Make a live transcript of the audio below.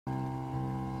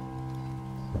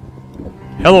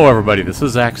Hello everybody, this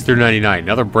is Zaxter99,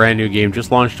 another brand new game just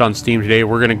launched on Steam today.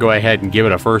 We're going to go ahead and give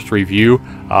it a first review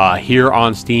here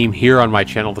on Steam, here on my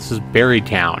channel. This is Buried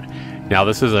Town. Now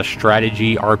this is a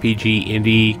strategy RPG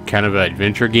indie kind of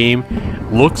adventure game.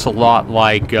 Looks a lot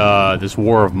like this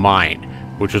War of Mine,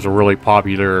 which is a really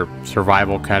popular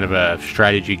survival kind of a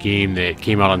strategy game that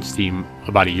came out on Steam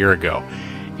about a year ago.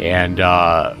 And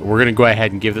we're going to go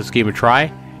ahead and give this game a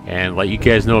try and let you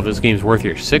guys know if this game's worth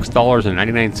your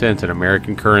 $6.99 in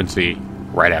American currency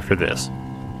right after this.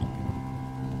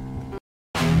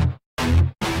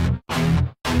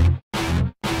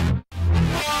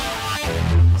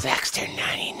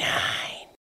 Zaxter99.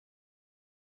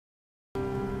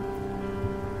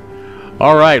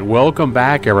 Alright, welcome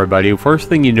back everybody. First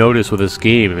thing you notice with this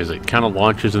game is it kind of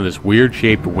launches in this weird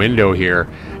shaped window here.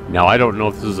 Now I don't know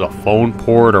if this is a phone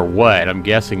port or what. I'm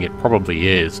guessing it probably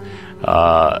is.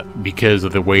 Because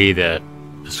of the way the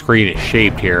screen is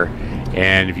shaped here,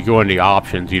 and if you go into the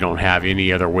options you don't have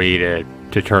any other way to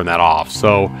turn that off,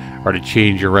 so, or to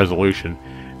change your resolution.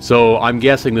 So I'm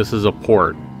guessing this is a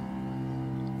port.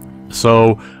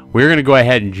 So we're going to go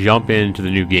ahead and jump into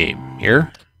the new game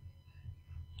here.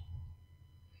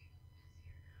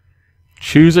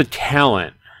 Choose a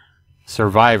talent.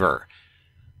 Survivor.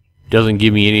 Doesn't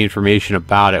give me any information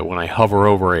about it when I hover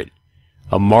over it.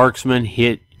 A marksman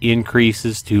hit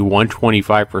increases to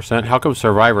 125%. How come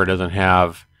Survivor doesn't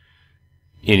have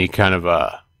any kind of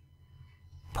a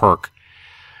perk?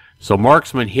 So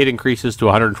marksman hit increases to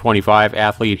 125.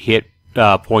 Athlete hit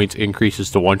points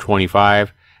increases to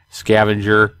 125.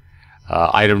 Scavenger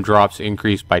item drops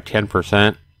increase by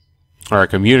 10%. Or a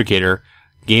communicator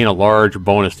gain a large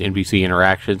bonus to NPC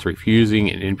interactions.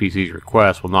 Refusing an NPC's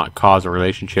request will not cause a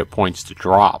relationship points to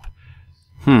drop.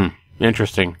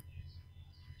 Interesting.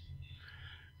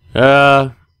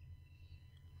 Let's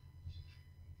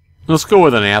go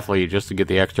with an athlete just to get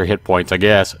the extra hit points, I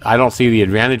guess. I don't see the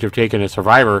advantage of taking a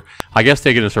survivor. I guess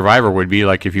taking a survivor would be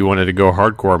like if you wanted to go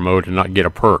hardcore mode and not get a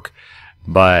perk.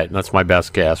 But that's my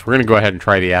best guess. We're going to go ahead and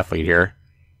try the athlete here.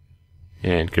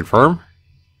 And confirm.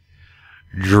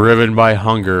 Driven by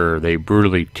hunger, they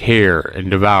brutally tear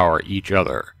and devour each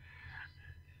other.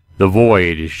 The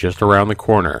void is just around the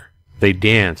corner. They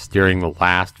dance during the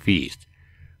last feast.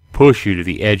 Push you to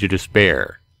the edge of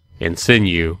despair, and send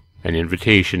you an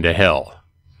invitation to hell.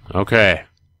 Okay.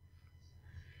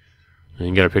 And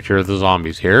you got a picture of the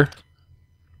zombies here.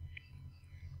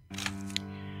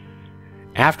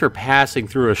 After passing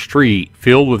through a street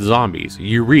filled with zombies,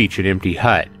 you reach an empty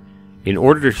hut. In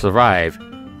order to survive,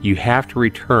 you have to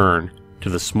return to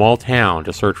the small town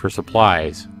to search for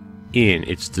supplies in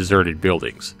its deserted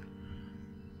buildings.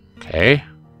 Okay.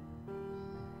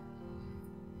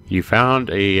 You found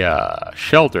a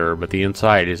shelter, but the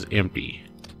inside is empty.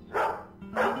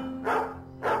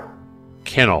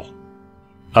 Kennel.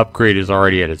 Upgrade is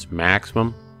already at its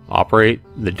maximum. Operate.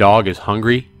 The dog is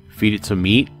hungry. Feed it some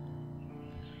meat.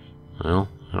 Well,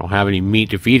 I don't have any meat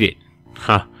to feed it.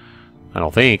 Huh. I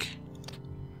don't think.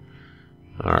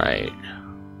 Alright.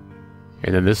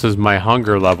 And then this is my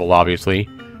hunger level, obviously.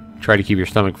 Try to keep your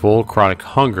stomach full. Chronic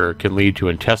hunger can lead to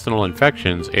intestinal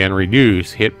infections and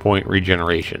reduce hit point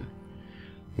regeneration.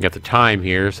 We got the time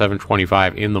here,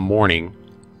 7:25 in the morning.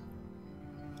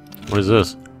 What is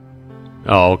this?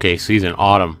 Oh, okay, season,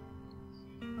 autumn.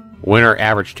 Winter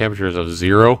average temperatures of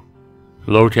 0.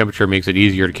 Low temperature makes it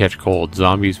easier to catch cold.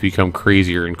 Zombies become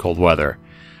crazier in cold weather.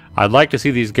 I'd like to see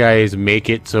these guys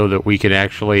make it so that we can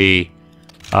actually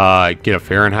get a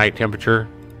Fahrenheit temperature.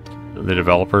 The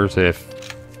developers, if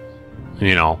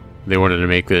you know, they wanted to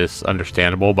make this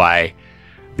understandable by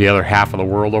the other half of the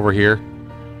world over here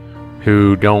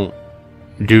who don't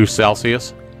do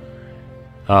Celsius.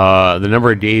 The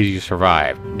number of days you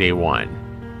survive. Day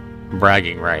 1.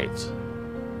 Bragging rights.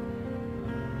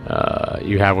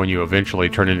 You have when you eventually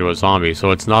turn into a zombie. So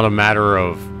it's not a matter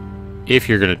of if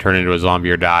you're going to turn into a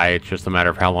zombie or die. It's just a matter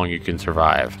of how long you can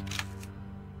survive.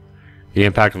 The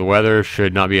impact of the weather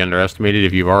should not be underestimated.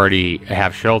 If you already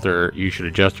have shelter, you should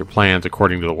adjust your plans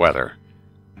according to the weather.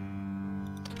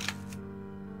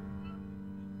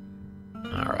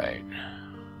 Alright.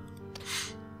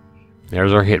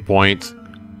 There's our hit points.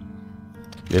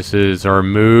 This is our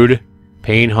mood.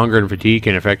 Pain, hunger, and fatigue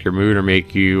can affect your mood or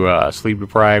make you sleep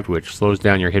deprived, which slows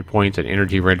down your hit points and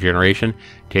energy regeneration.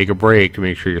 Take a break to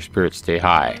make sure your spirits stay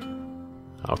high.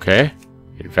 Okay.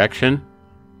 Infection.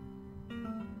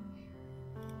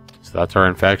 So that's our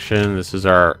infection. This is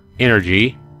our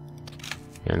energy.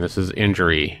 And this is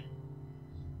injury.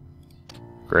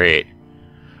 Great.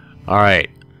 Alright.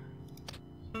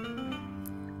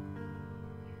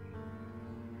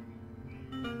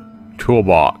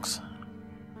 Toolbox.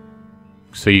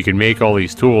 So you can make all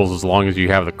these tools as long as you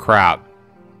have the crap.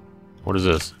 What is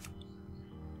this?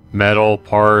 Metal,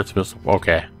 parts,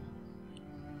 okay.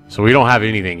 So we don't have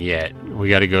anything yet. We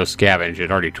gotta go scavenge.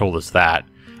 It already told us that.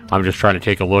 I'm just trying to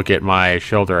take a look at my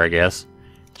shelter, I guess.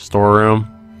 Storeroom.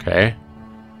 Okay.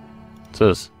 What's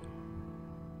this?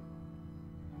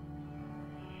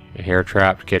 A hair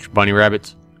trap to catch bunny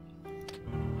rabbits.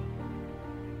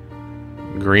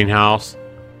 Greenhouse.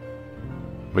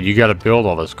 But you gotta build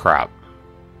all this crap.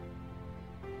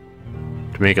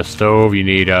 To make a stove, you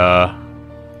need oh,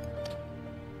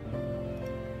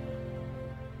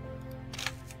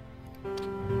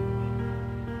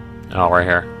 right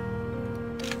here.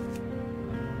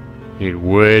 You need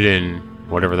wood and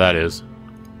whatever that is.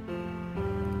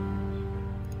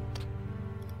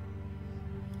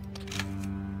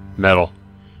 Metal.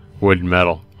 Wood and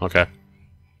metal. Okay.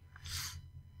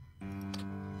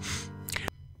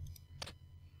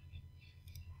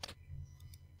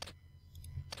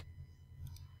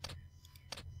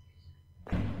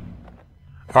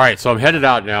 Alright, so I'm headed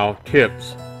out now.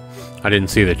 Tips. I didn't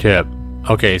see the tip.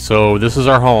 Okay, so this is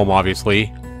our home, obviously.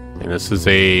 And this is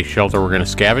a shelter we're going to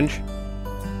scavenge.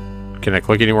 Can I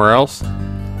click anywhere else?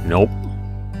 Nope.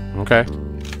 Okay.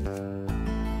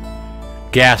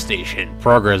 Gas station.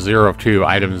 Progress 0 of 2.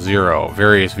 Item 0.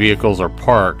 Various vehicles are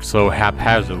parked so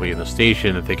haphazardly in the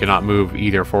station that they cannot move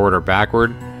either forward or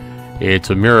backward.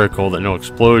 It's a miracle that no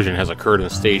explosion has occurred in the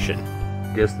station.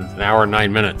 Distance 1 hour and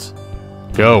 9 minutes.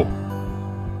 Go.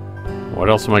 What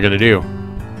else am I going to do?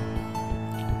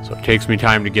 So it takes me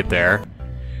time to get there.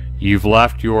 You've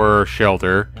left your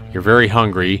shelter. You're very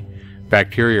hungry.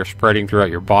 Bacteria are spreading throughout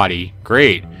your body.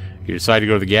 Great. You decide to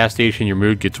go to the gas station. Your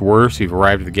mood gets worse. You've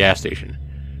arrived at the gas station.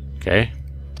 Okay.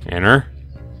 Enter.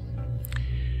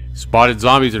 Spotted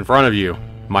zombies in front of you.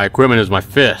 My equipment is my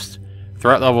fist.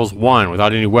 Threat level is 1.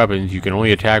 Without any weapons, you can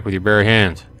only attack with your bare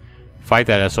hands. Fight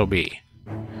that SOB.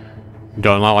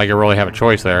 Don't not like I really have a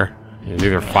choice there. It's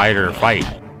either fight or fight.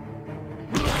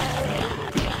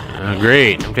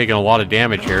 Great. I'm taking a lot of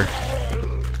damage here.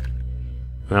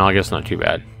 Well, I guess not too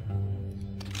bad.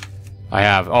 I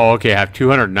have... Oh, okay. I have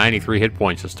 293 hit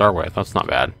points to start with. That's not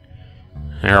bad.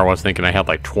 There I was thinking I had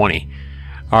like 20.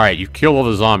 Alright, you've killed all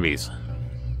the zombies.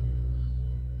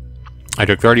 I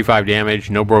took 35 damage.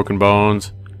 No broken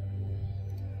bones.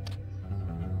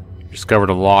 Discovered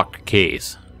a locked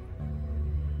case.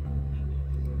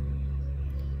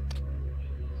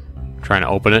 Trying to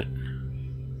open it.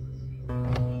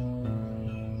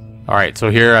 Alright, so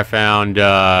here I found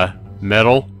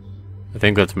metal. I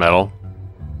think that's metal.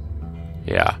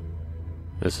 Yeah.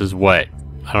 This is what?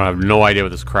 I don't have no idea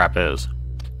what this crap is.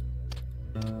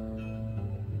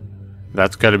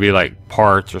 That's got to be like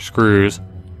parts or screws.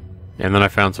 And then I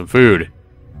found some food.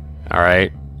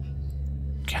 Alright.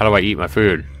 How do I eat my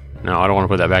food? No, I don't want to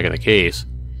put that back in the case.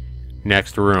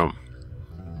 Next room.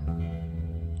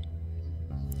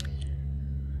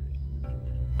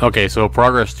 Okay, so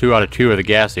progress 2 out of 2 at the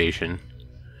gas station.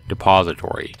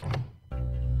 Depository.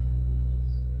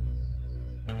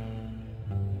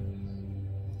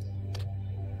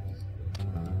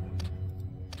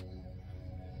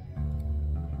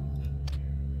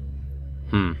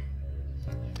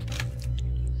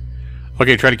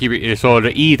 Okay, try to keep it... So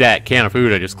to eat that can of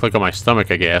food, I just click on my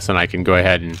stomach, I guess, and I can go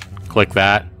ahead and click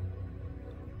that.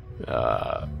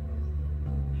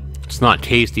 It's not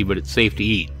tasty, but it's safe to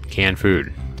eat. Canned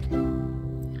food.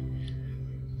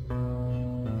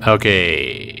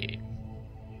 Okay.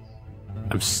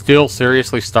 I'm still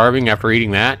seriously starving after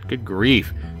eating that? Good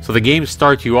grief. So the game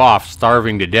starts you off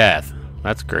starving to death.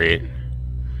 That's great.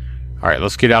 Alright,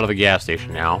 let's get out of the gas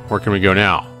station now. Where can we go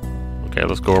now? Okay,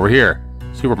 let's go over here.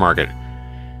 Supermarket.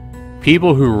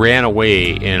 People who ran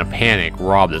away in a panic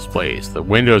robbed this place. The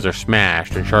windows are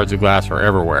smashed and shards of glass are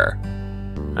everywhere.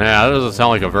 Yeah, that doesn't sound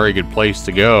like a very good place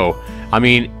to go. I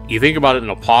mean, you think about it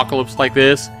in an apocalypse like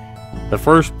this, the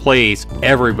first place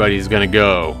everybody's gonna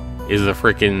go is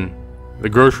the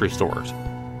grocery stores.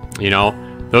 You know,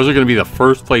 those are gonna be the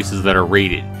first places that are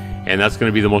raided, and that's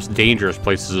gonna be the most dangerous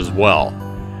places as well.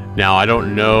 Now, I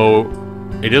don't know,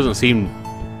 it doesn't seem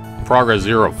Progress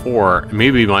 04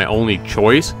 may be my only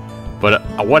choice, but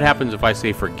what happens if I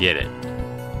say forget it?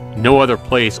 No other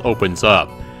place opens up.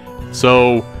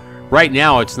 So, right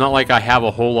now, it's not like I have a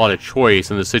whole lot of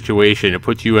choice in the situation. It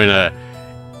puts you in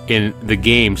the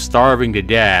game starving to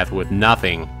death with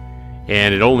nothing,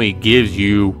 and it only gives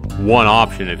you one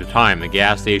option at a time, the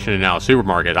gas station and now a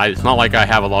supermarket. It's not like I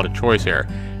have a lot of choice here.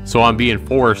 So I'm being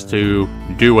forced to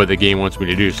do what the game wants me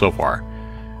to do so far.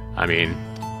 I mean,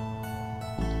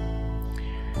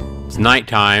 it's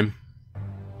nighttime.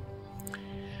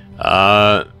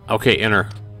 Okay, enter.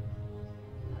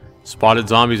 Spotted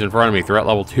zombies in front of me. Threat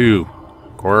level 2.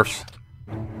 Of course.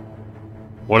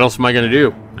 What else am I going to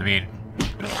do? I mean...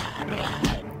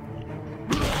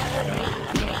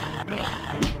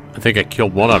 I think I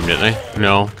killed one of them, didn't I?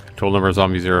 No. Total number of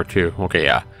zombies 02. Okay,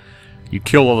 yeah. You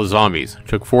killed all the zombies.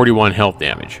 Took 41 health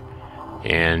damage.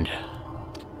 And...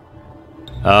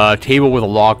 table with a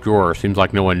locked drawer. Seems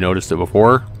like no one noticed it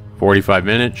before. 45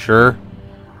 minutes, sure.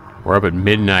 We're up at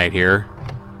midnight here.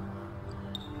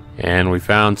 And we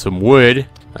found some wood.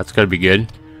 That's gotta be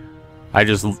good. I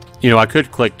just, you know, I could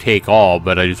click take all,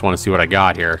 but I just want to see what I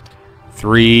got here.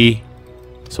 3,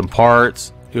 some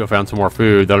parts. Ooh, I found some more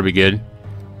food. That'll be good.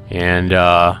 And,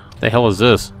 the hell is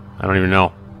this? I don't even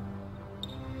know.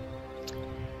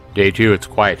 Day 2, it's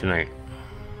quiet tonight.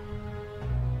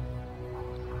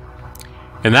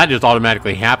 And that just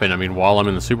automatically happened. I mean, while I'm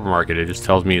in the supermarket, it just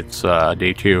tells me it's,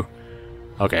 day 2.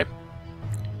 Okay.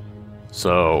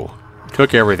 So,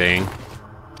 took everything.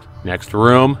 Next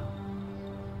room.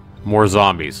 More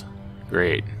zombies.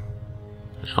 Great.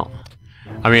 Well,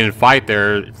 I mean, in fight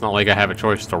there, it's not like I have a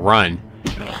choice to run.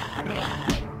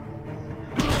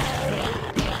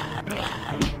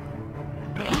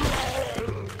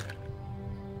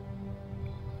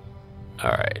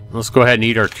 Alright, let's go ahead and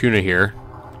eat our tuna here.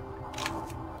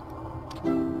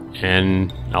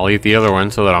 And I'll eat the other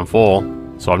one so that I'm full.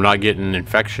 So I'm not getting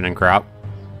infection and crap.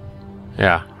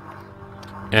 Yeah.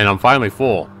 And I'm finally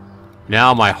full.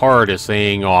 Now my heart is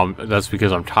saying, oh, that's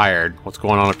because I'm tired. What's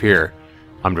going on up here?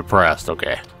 I'm depressed.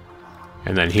 Okay.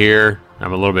 And then here,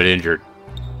 I'm a little bit injured.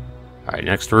 Alright,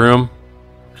 next room.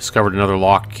 Discovered another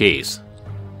locked case.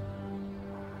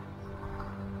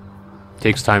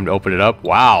 Takes time to open it up.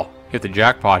 Wow. Hit the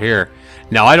jackpot here.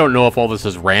 Now, I don't know if all this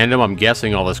is random. I'm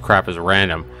guessing all this crap is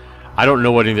random. I don't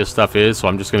know what any of this stuff is, so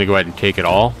I'm just going to go ahead and take it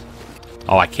all.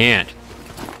 Oh, I can't.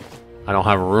 I don't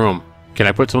have a room. Can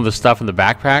I put some of this stuff in the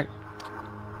backpack?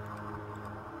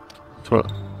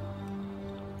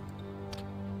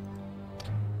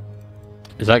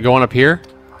 Is that going up here?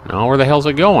 No, where the hell's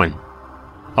it going?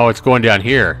 Oh, it's going down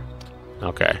here.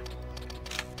 Okay.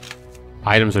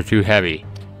 Items are too heavy.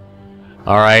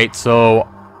 Alright, so...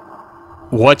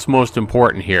 what's most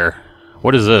important here?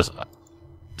 What is this?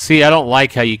 See, I don't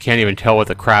like how you can't even tell what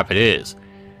the crap it is.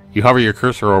 You hover your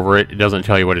cursor over it, it doesn't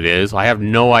tell you what it is. I have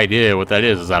no idea what that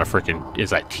is. Is that a freaking...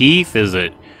 is that teeth? Is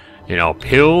it, you know,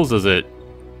 pills? Is it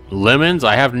lemons?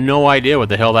 I have no idea what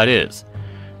the hell that is.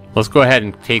 Let's go ahead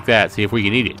and take that, see if we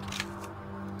can eat it.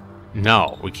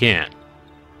 No, we can't.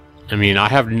 I mean, I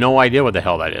have no idea what the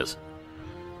hell that is.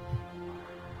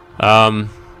 A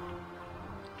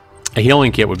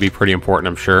healing kit would be pretty important,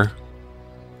 I'm sure.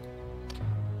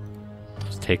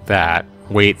 Let's take that.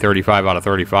 Weight 35 out of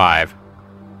 35.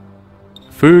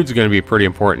 Food's going to be pretty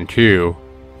important too.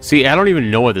 See, I don't even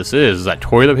know what this is. Is that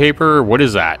toilet paper? What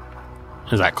is that?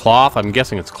 Is that cloth? I'm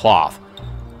guessing it's cloth.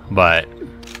 But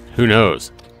who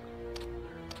knows?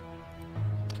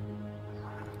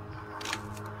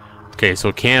 Okay, so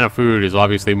a can of food is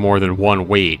obviously more than one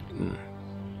weight.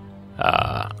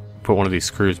 Put one of these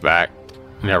screws back.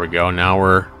 There we go. Now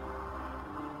we're...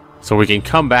 so we can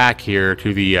come back here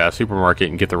to the supermarket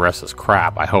and get the rest of this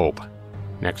crap, I hope.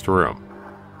 Next room.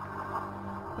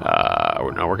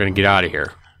 No, we're going to get out of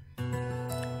here.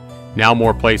 Now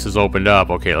more places opened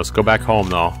up. Okay, let's go back home,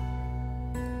 though.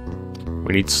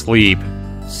 We need sleep.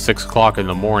 6 o'clock in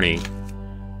the morning.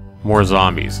 More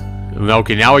zombies.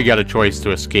 Okay, now we got a choice to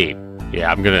escape. Yeah,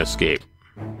 I'm going to escape.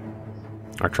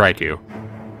 Or try to.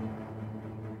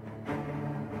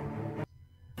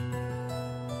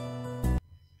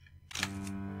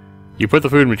 You put the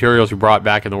food and materials you brought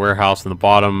back in the warehouse in the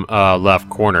bottom left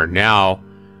corner. Now,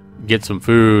 get some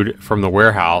food from the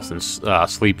warehouse and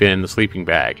sleep in the sleeping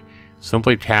bag.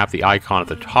 Simply tap the icon at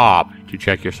the top to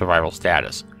check your survival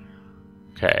status.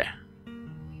 Okay.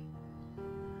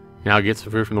 Now get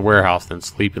some food from the warehouse, then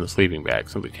sleep in the sleeping bag.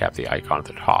 Simply tap the icon at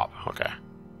the top. Okay.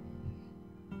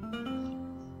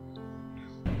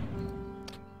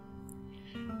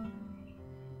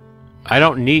 I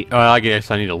don't need... I guess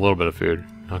I need a little bit of food.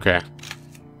 Okay.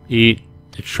 Eat.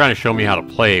 It's trying to show me how to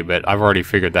play, but I've already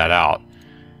figured that out.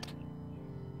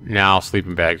 Now,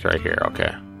 sleeping bag's right here.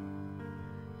 Okay.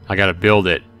 I gotta build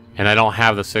it. And I don't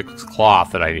have the 6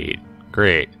 cloth that I need.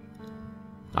 Great.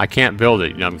 I can't build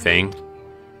it, you dumb thing.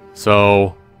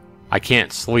 So, I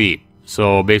can't sleep.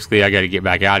 So, basically, I gotta get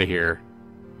back out of here.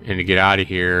 And to get out of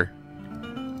here...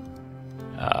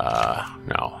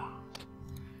 no.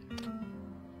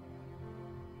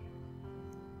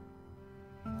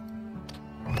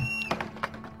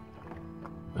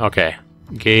 Okay.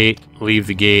 Gate. Leave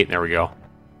the gate. There we go.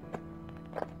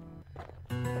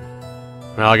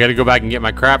 Well, I gotta go back and get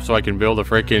my crap so I can build a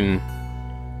freaking...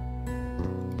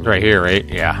 Right here, right?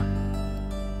 Yeah.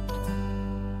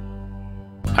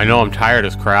 I know I'm tired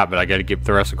as crap, but I gotta get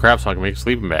the rest of the crap so I can make a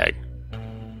sleeping bag.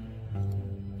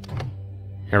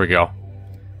 Here we go.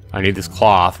 I need this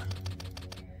cloth.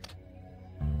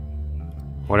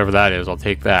 Whatever that is, I'll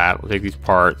take that. We'll take these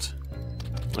parts.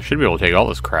 I should be able to take all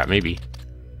this crap, maybe.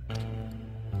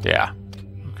 Yeah.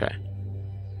 Okay.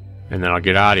 And then I'll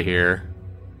get out of here.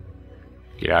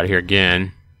 Get out of here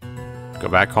again. Go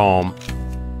back home.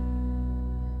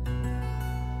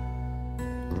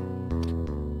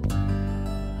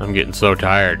 I'm getting so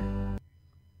tired.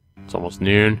 It's almost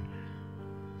noon.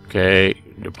 Okay,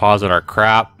 deposit our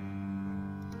crap.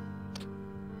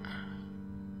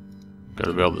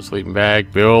 Gotta build the sleeping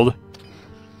bag. Build.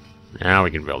 Now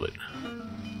we can build it.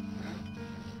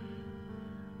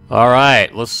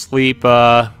 Alright, let's sleep.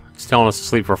 It's telling us to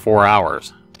sleep for 4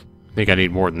 hours. I think I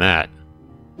need more than that.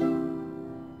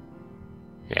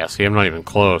 Yeah, see, I'm not even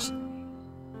close.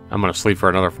 I'm gonna sleep for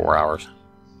another 4 hours.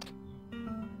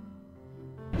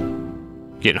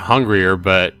 Getting hungrier,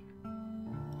 but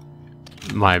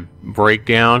my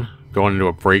breakdown, going into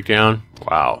a breakdown,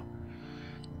 wow.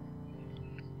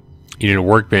 You need a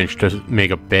workbench to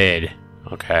make a bed.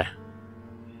 Okay.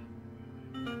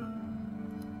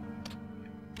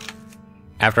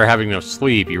 After having no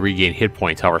sleep, you regain hit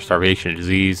points. However, starvation,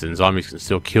 disease, and zombies can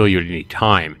still kill you at any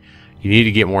time. You need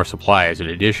to get more supplies. In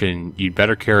addition, you'd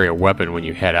better carry a weapon when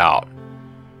you head out.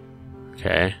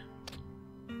 Okay.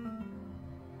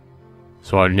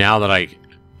 So now that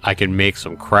I can make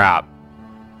some crap,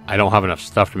 I don't have enough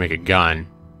stuff to make a gun.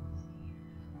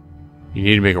 You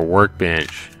need to make a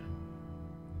workbench.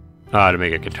 To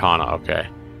make a katana, okay.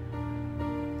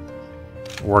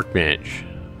 Workbench.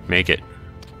 Make it.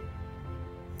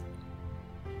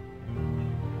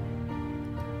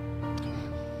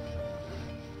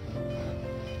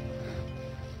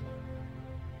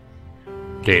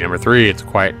 Day number 3, it's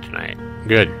quiet tonight.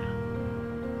 Good.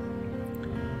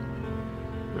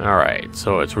 Alright,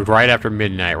 so it's right after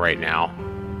midnight right now.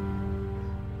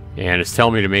 And it's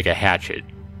telling me to make a hatchet.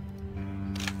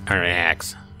 Or an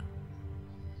axe.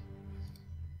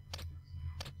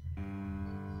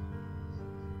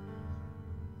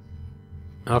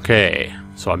 Okay,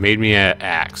 so I made me an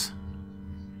axe.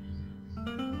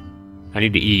 I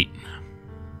need to eat.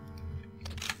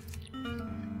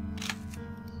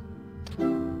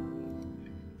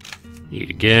 Eat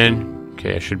again.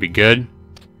 Okay, I should be good.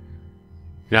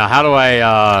 Now, how do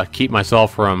I keep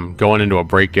myself from going into a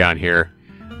breakdown here?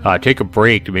 Take a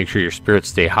break to make sure your spirits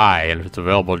stay high, and if it's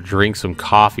available, drink some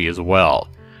coffee as well.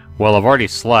 Well, I've already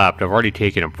slept. I've already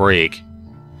taken a break.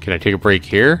 Can I take a break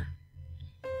here?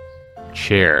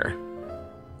 Chair.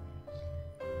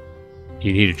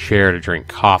 You need a chair to drink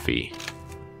coffee.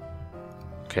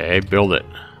 Okay, build it.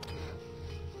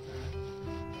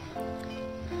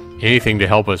 Anything to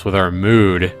help us with our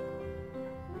mood.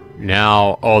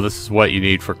 Now, oh, this is what you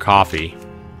need for coffee.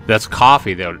 That's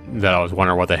coffee that I was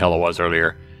wondering what the hell it was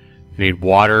earlier. You need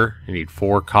water. You need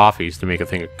 4 coffees to make a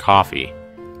thing of coffee.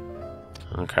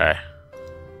 Okay.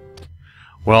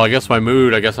 Well, I guess my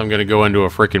mood, I guess I'm going to go into a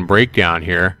freaking breakdown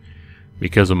here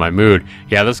because of my mood.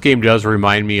 Yeah, this game does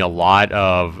remind me a lot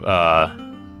of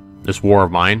this War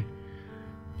of Mine.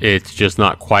 It's just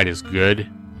not quite as good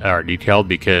or detailed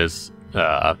because,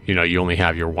 you know, you only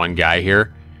have your one guy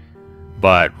here.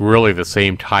 But really the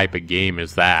same type of game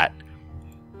as that.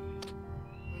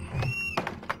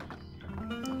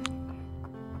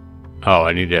 Oh,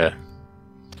 I need to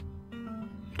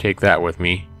take that with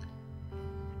me.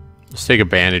 Let's take a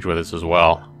bandage with us as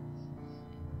well.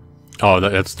 Oh,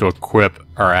 that's to equip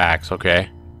our axe, okay.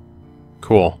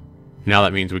 Cool. Now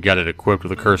that means we got it equipped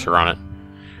with a cursor on it.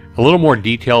 A little more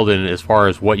detailed in as far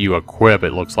as what you equip,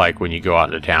 it looks like when you go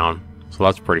out into town. So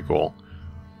that's pretty cool.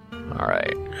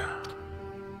 Alright.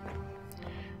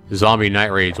 Zombie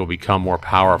night raids will become more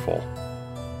powerful.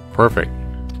 Perfect.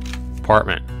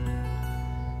 Apartment.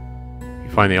 If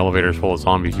you find the elevators full of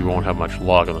zombies, you won't have much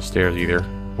luck on the stairs either.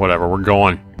 Whatever, we're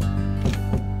going.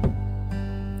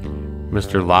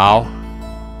 Mr. Lau,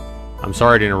 I'm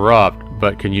sorry to interrupt,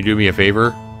 but can you do me a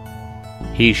favor?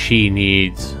 She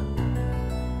needs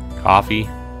coffee,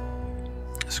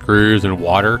 screws, and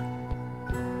water.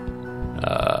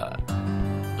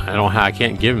 I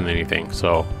can't give him anything,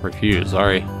 so refuse.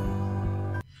 Sorry,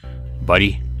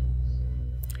 buddy.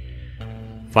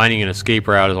 Finding an escape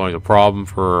route is always a problem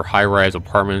for high-rise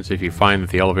apartments. If you find that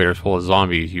the elevator is full of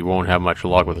zombies, you won't have much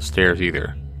luck with the stairs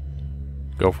either.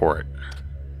 Go for it.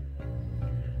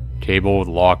 Table with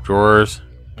locked drawers.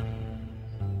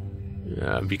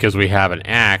 Because we have an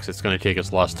axe, it's going to take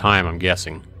us less time, I'm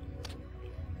guessing.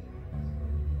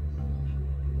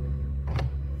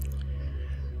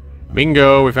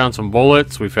 Bingo, we found some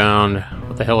bullets. We found...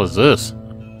 What the hell is this?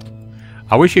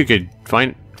 I wish you could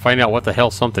find out what the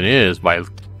hell something is by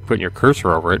putting your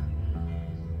cursor over it.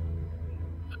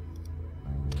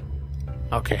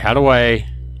 Okay, how do I...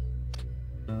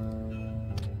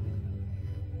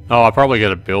 Oh, I probably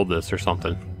gotta build this or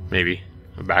something. Maybe.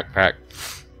 A backpack.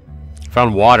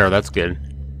 Found water, that's good.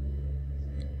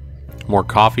 More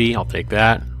coffee, I'll take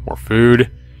that. More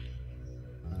food.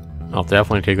 I'll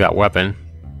definitely take that weapon.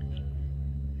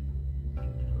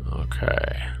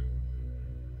 Okay.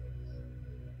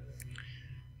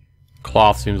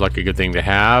 Cloth seems like a good thing to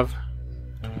have.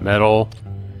 Metal.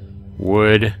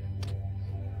 Wood.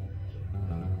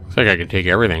 Looks like I can take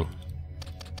everything.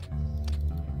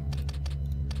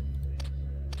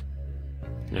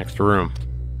 Next room.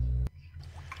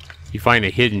 You find a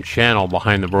hidden channel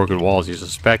behind the broken walls. You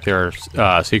suspect there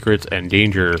are secrets and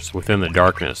dangers within the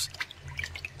darkness.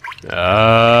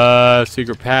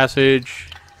 Secret passage.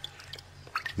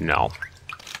 No.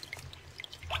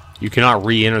 You cannot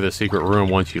re-enter the secret room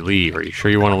once you leave. Are you sure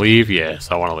you want to leave?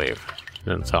 Yes, I want to leave.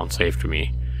 Doesn't sound safe to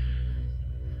me.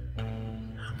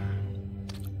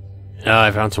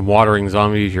 I found some watering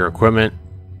zombies, your equipment.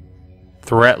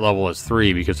 Threat level is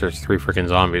 3 because there's 3 freaking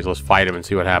zombies. Let's fight them and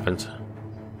see what happens.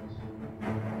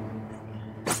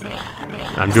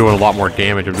 I'm doing a lot more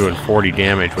damage. I'm doing 40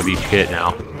 damage with each hit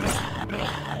now.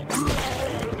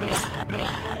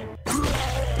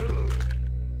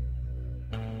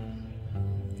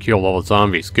 Kill all the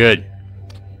zombies. Good.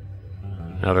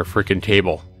 Another freaking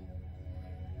table.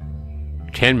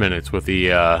 10 minutes with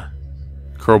the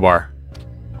crowbar.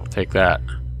 I'll take that.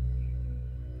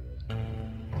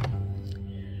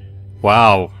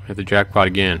 Wow, hit the jackpot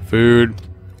again. Food,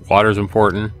 water's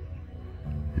important.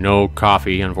 No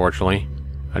coffee, unfortunately.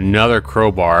 Another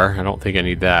crowbar. I don't think I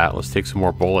need that. Let's take some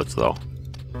more bullets, though.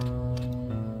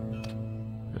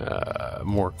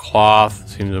 More cloth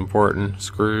seems important.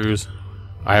 Screws.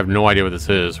 I have no idea what this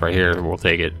is. Right here, we'll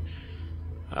take it.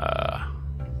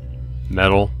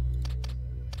 Metal.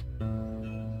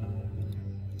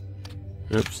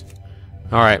 Oops.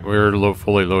 Alright, we're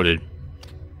fully loaded.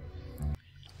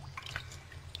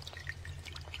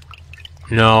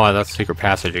 No, that's secret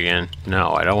passage again.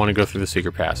 No, I don't want to go through the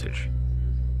secret passage.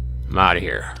 I'm out of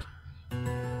here.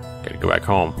 Gotta go back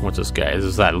home. What's this guy? Is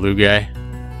this that Lou guy?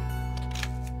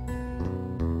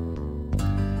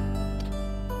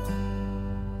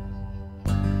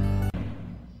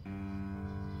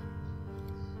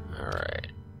 Alright.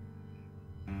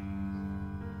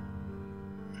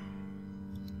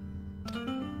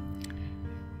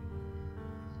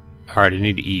 Alright, I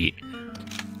need to eat.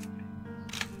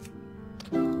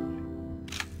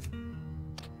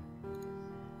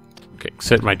 Okay,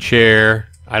 sit in my chair.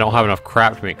 I don't have enough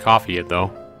crap to make coffee yet, though.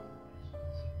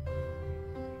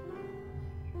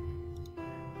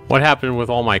 What happened with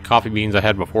all my coffee beans I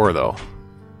had before, though?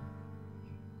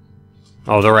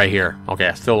 Oh, they're right here. Okay,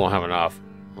 I still don't have enough.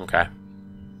 Okay.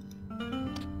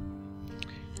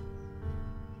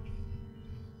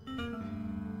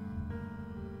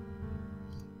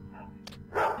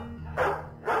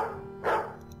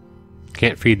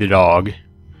 Can't feed the dog.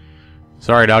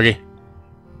 Sorry, doggy.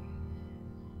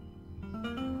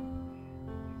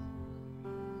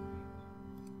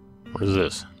 What is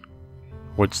this?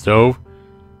 Wood stove?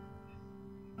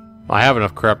 I have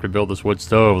enough crap to build this wood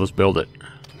stove. Let's build it.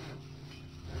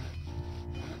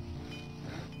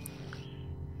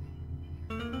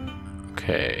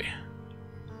 Okay.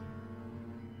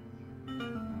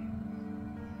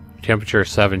 Temperature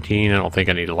 17. I don't think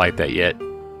I need to light that yet.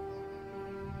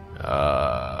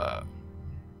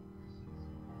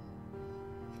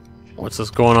 What's this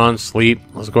going on? Sleep?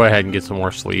 Let's go ahead and get some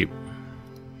more sleep.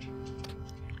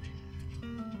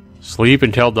 Sleep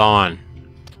until dawn.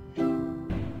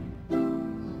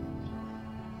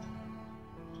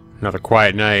 Another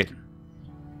quiet night.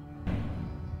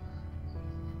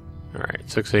 Alright,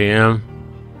 6 a.m.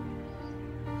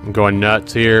 I'm going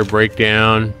nuts here.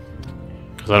 Breakdown.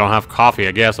 Because I don't have coffee,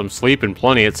 I guess. I'm sleeping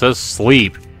plenty. It says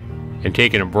sleep. And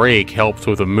taking a break helps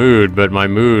with the mood, but my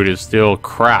mood is still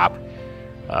crap.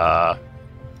 I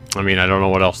mean, I don't know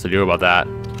what else to do about that.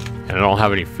 And I don't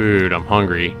have any food. I'm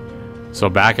hungry. So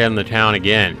back in the town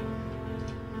again.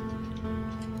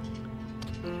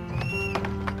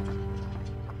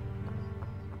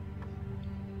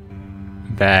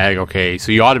 Bag, okay.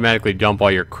 So you automatically dump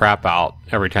all your crap out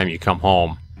every time you come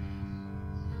home.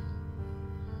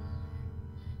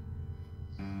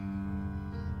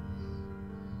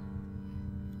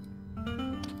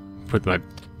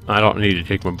 I don't need to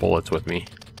take my bullets with me.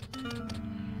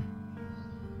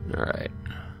 Alright.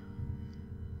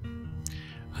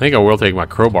 I think I will take my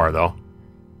crowbar, though.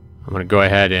 I'm going to go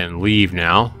ahead and leave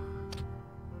now.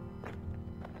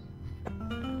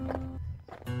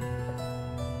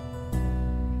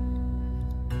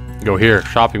 Go here,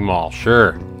 shopping mall,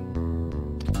 sure.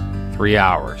 3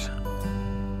 hours.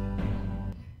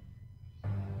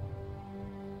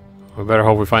 We better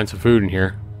hope we find some food in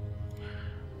here.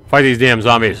 Fight these damn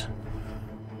zombies.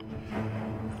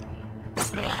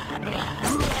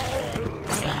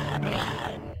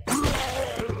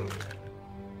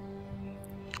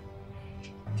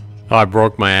 Oh, I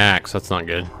broke my axe. That's not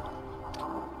good.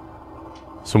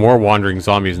 Some more wandering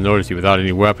zombies notice you without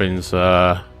any weapons.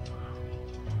 What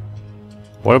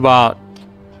about...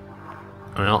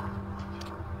 Well...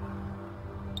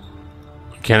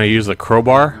 Can I use the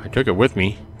crowbar? I took it with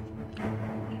me.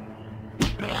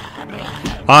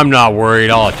 I'm not worried.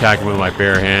 I'll attack him with my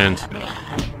bare hands.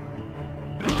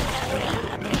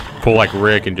 Pull like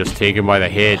Rick and just take him by the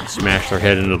head and smash their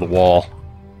head into the wall.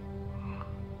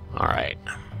 Alright.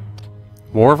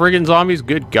 More friggin' zombies?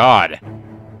 Good God.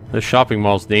 This shopping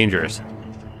mall's dangerous.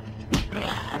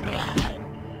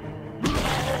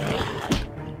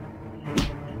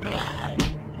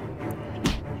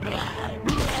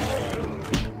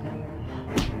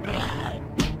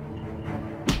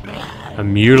 A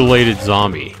mutilated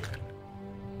zombie.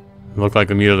 It looked like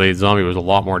the mutilated zombie was a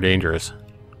lot more dangerous.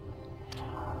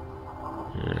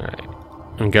 Alright.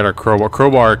 And get our crowbar.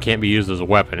 Crowbar can't be used as a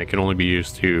weapon. It can only be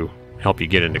used to help you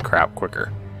get into crap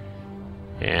quicker.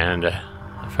 And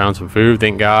I found some food,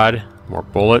 thank God. More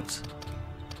bullets.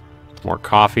 More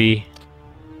coffee.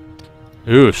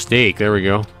 Ooh, steak. There we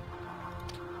go.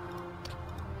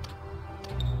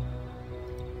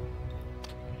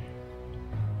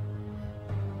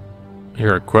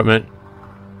 Here, equipment.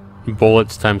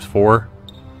 Bullets times 4.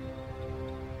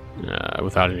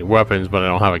 Without any weapons, but I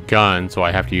don't have a gun, so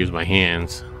I have to use my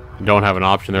hands. I don't have an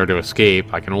option there to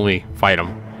escape. I can only fight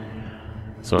them.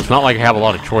 So it's not like I have a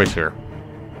lot of choice here.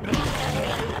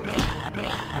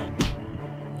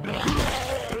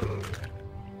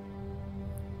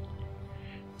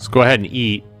 Let's go ahead and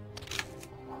eat.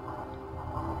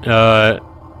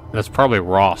 That's probably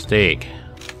raw steak.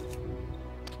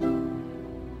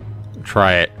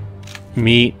 Try it.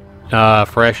 Meat,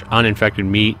 fresh, uninfected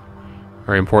meat.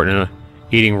 Very important.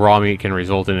 Eating raw meat can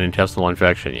result in intestinal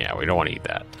infection. Yeah, we don't want to eat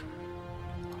that.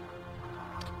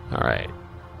 Alright.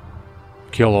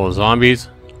 Kill those zombies.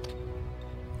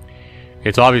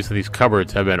 It's obvious that these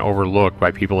cupboards have been overlooked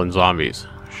by people and zombies.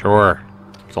 Sure.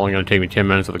 It's only going to take me 10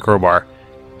 minutes with the crowbar.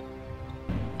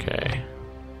 Okay.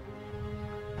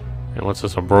 And what's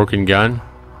this, a broken gun?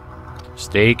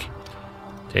 Steak?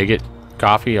 Take it.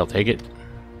 Coffee, I'll take it.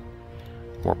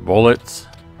 More bullets.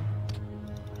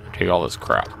 I'll take all this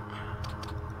crap.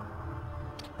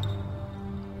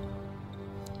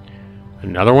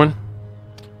 Another one?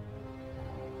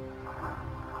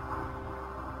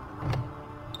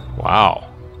 Wow.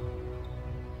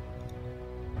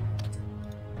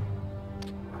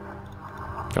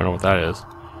 Don't know what that is.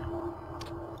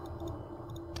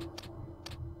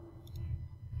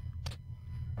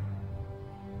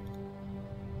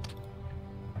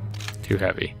 Too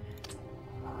heavy.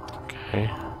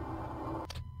 Okay.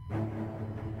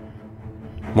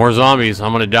 More zombies.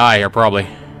 I'm gonna die here, probably.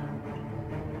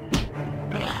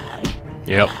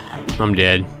 Yep. I'm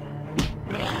dead.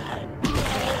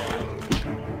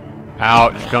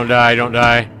 Ouch. Don't die. Don't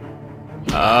die.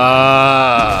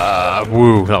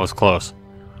 Woo. That was close.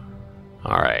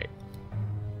 Alright.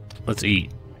 Let's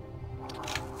eat.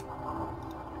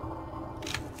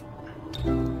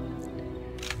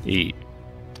 Eat.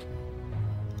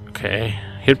 Okay.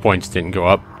 Hit points didn't go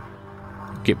up.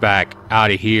 Get back out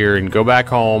of here and go back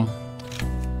home.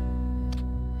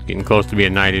 It's getting close to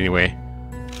being night anyway.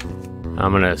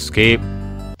 I'm gonna escape.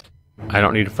 I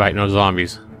don't need to fight no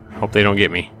zombies. Hope they don't get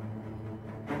me.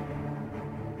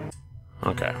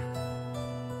 Okay.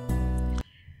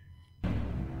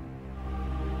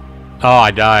 Oh,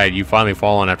 I died. You finally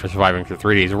fallen after surviving for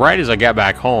 3 days. Right as I got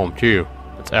back home, too.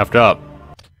 That's effed up.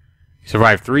 You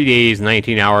survived 3 days,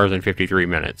 19 hours, and 53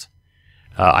 minutes.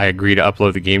 I agree to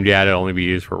upload the game data, only be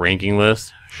used for ranking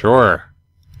lists. Sure.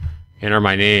 Enter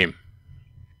my name.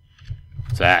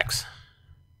 Zax.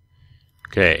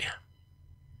 Okay.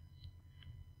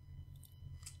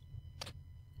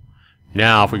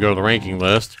 Now, if we go to the ranking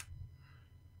list,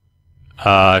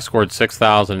 I scored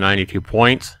 6,092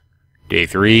 points. Day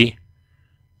 3.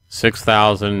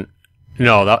 6,000.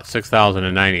 No, that's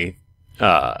 6,090.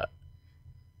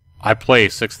 I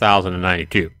placed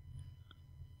 6,092.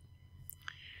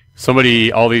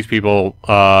 Somebody, all these people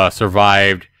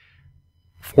survived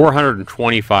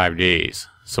 425 days.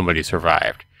 Somebody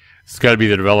survived. It's got to be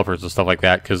the developers and stuff like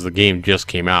that because the game just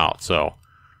came out. So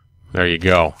there you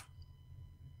go.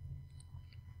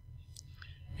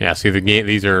 Yeah, see the game.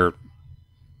 These are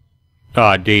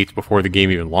dates before the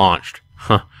game even launched.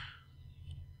 Huh.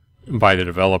 By the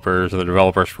developers or the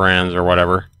developers' friends or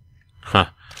whatever. Huh.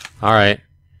 All right.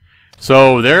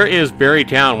 So there is Berry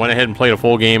Town. Went ahead and played a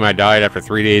full game. I died after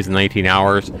 3 days and 19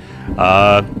 hours.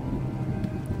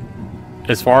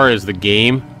 As far as the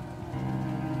game,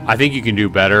 I think you can do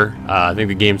better. I think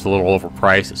the game's a little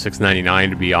overpriced at $6.99,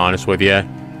 to be honest with you.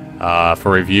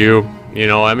 For review, you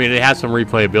know, I mean, it has some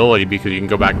replayability because you can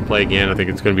go back and play again. I think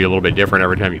it's going to be a little bit different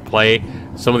every time you play.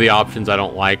 Some of the options I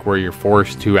don't like, where you're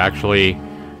forced to actually,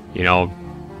 you know,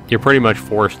 you're pretty much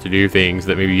forced to do things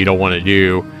that maybe you don't want to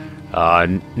do.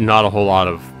 Not a whole lot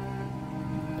of,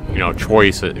 you know,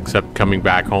 choice except coming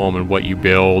back home and what you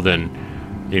build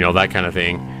and, you know, that kind of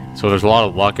thing. So there's a lot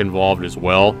of luck involved as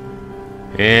well.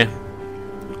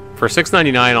 For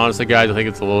 $6.99, honestly, guys, I think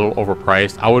it's a little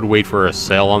overpriced. I would wait for a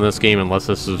sale on this game unless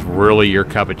this is really your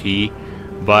cup of tea.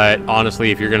 But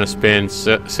honestly, if you're going to spend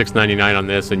 $6.99 on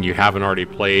this and you haven't already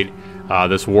played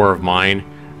this War of Mine,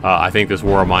 I think this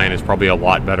War of Mine is probably a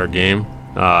lot better game.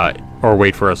 Or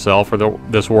wait for a sale for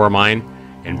this War of Mine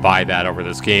and buy that over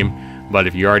this game. But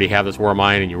if you already have this War of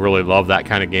Mine and you really love that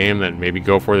kind of game, then maybe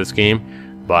go for this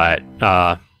game. But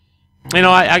you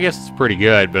know, I guess it's pretty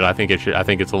good, but I think it's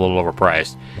a little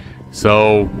overpriced.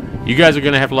 So you guys are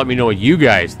gonna have to let me know what you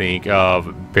guys think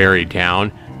of Berry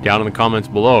Town down in the comments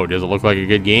below. Does it look like a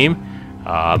good game?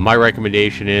 My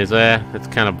recommendation is, it's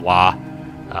kind of blah.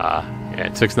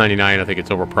 At $6.99, I think it's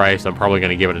overpriced. I'm probably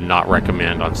gonna give it a not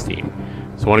recommend on Steam.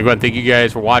 So I want to go ahead and thank you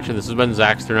guys for watching. This has been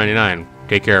Zaxter99.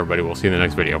 Take care, everybody. We'll see you in the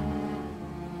next video.